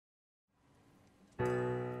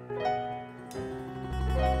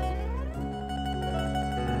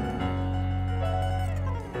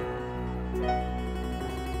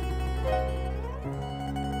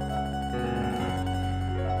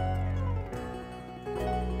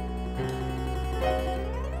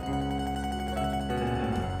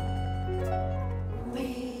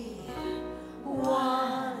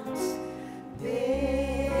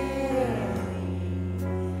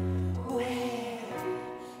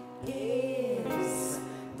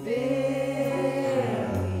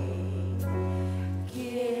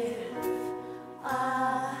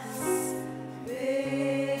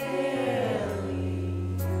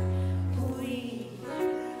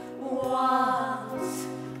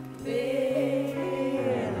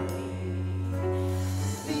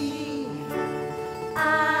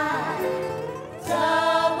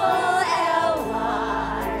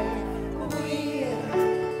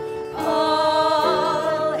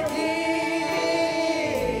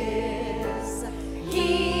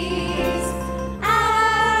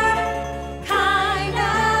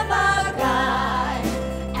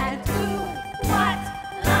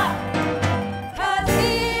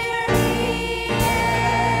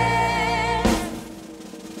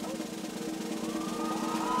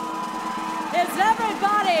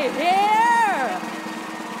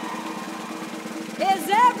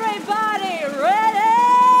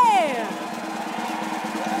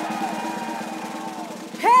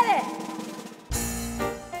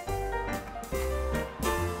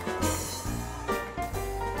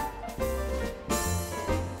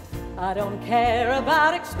I don't care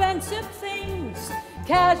about expensive things,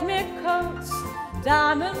 cashmere coats,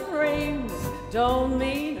 diamond rings, don't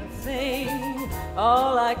mean a thing.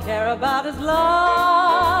 All I care about is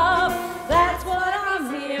love. That's what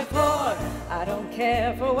I'm here for. I don't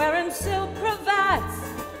care for wearing silk cravats,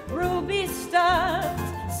 ruby studs,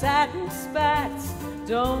 satin spats,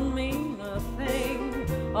 don't mean a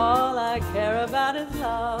thing. All I care about is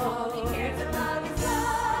love. All he cares about is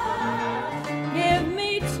love. Give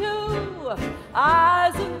me two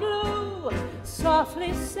eyes of blue,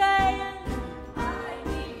 softly saying, I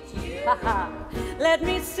need you. let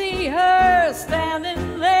me see her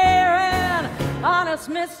standing there, and honest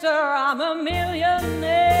mister, I'm a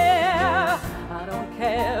millionaire. I don't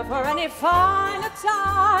care for any fine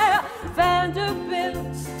attire,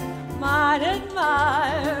 Vanderbilt's might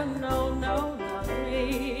admire. No, no, not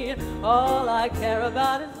me. All I care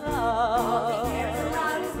about is love. All he cares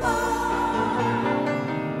about is love.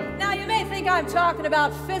 Now you may think I'm talking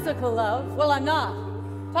about physical love. Well, I'm not.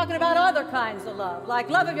 I'm talking about other kinds of love, like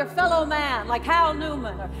love of your fellow man, like Hal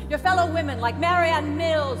Newman, or your fellow women, like Marianne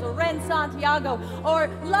Mills or Ren Santiago, or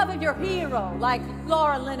love of your hero, like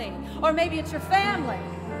Laura Linney, or maybe it's your family,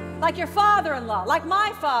 like your father-in-law, like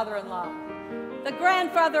my father-in-law, the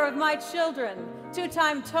grandfather of my children,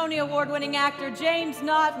 two-time Tony Award-winning actor James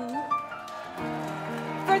Naughton.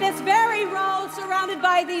 For this very role, surrounded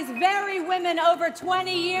by these very women over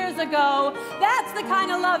 20 years ago, that's the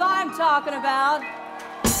kind of love I'm talking about.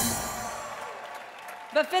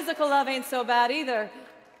 But physical love ain't so bad either,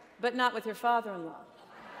 but not with your father-in-law.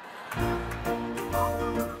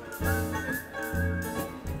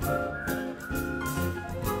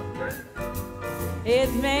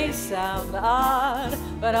 It may sound odd,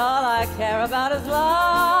 but all I care about is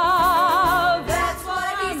love. That's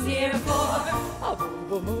what he's here for. Oh,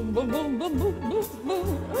 boom, boom, boom, boom, boom, boom, boom,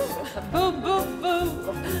 boom, boom, boom,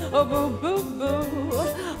 boom, oh, boom, boom, boom.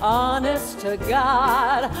 Honest to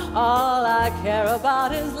God, all I care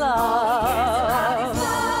about is love.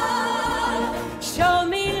 Show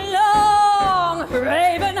me long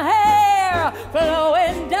raven hair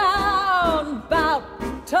flowing down bout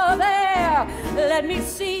to there. Let me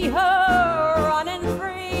see her running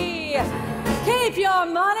free. Keep your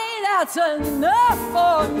money, that's enough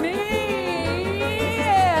for me.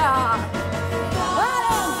 I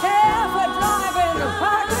don't care for driving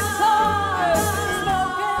parked cars,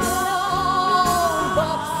 smoking long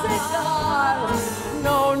box cigars.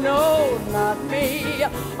 No, no, not me.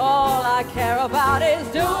 All I care about is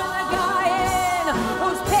doing the guy in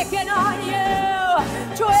who's picking on you,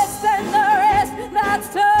 twisting the wrist that's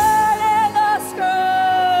turning the screw.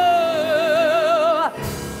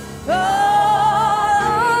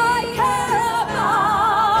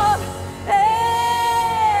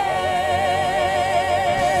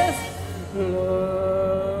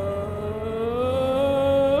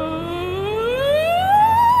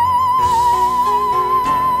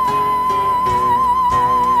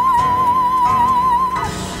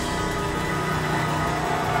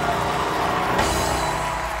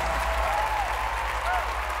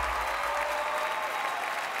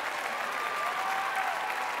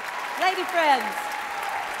 Lady friends,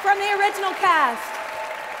 from the original cast,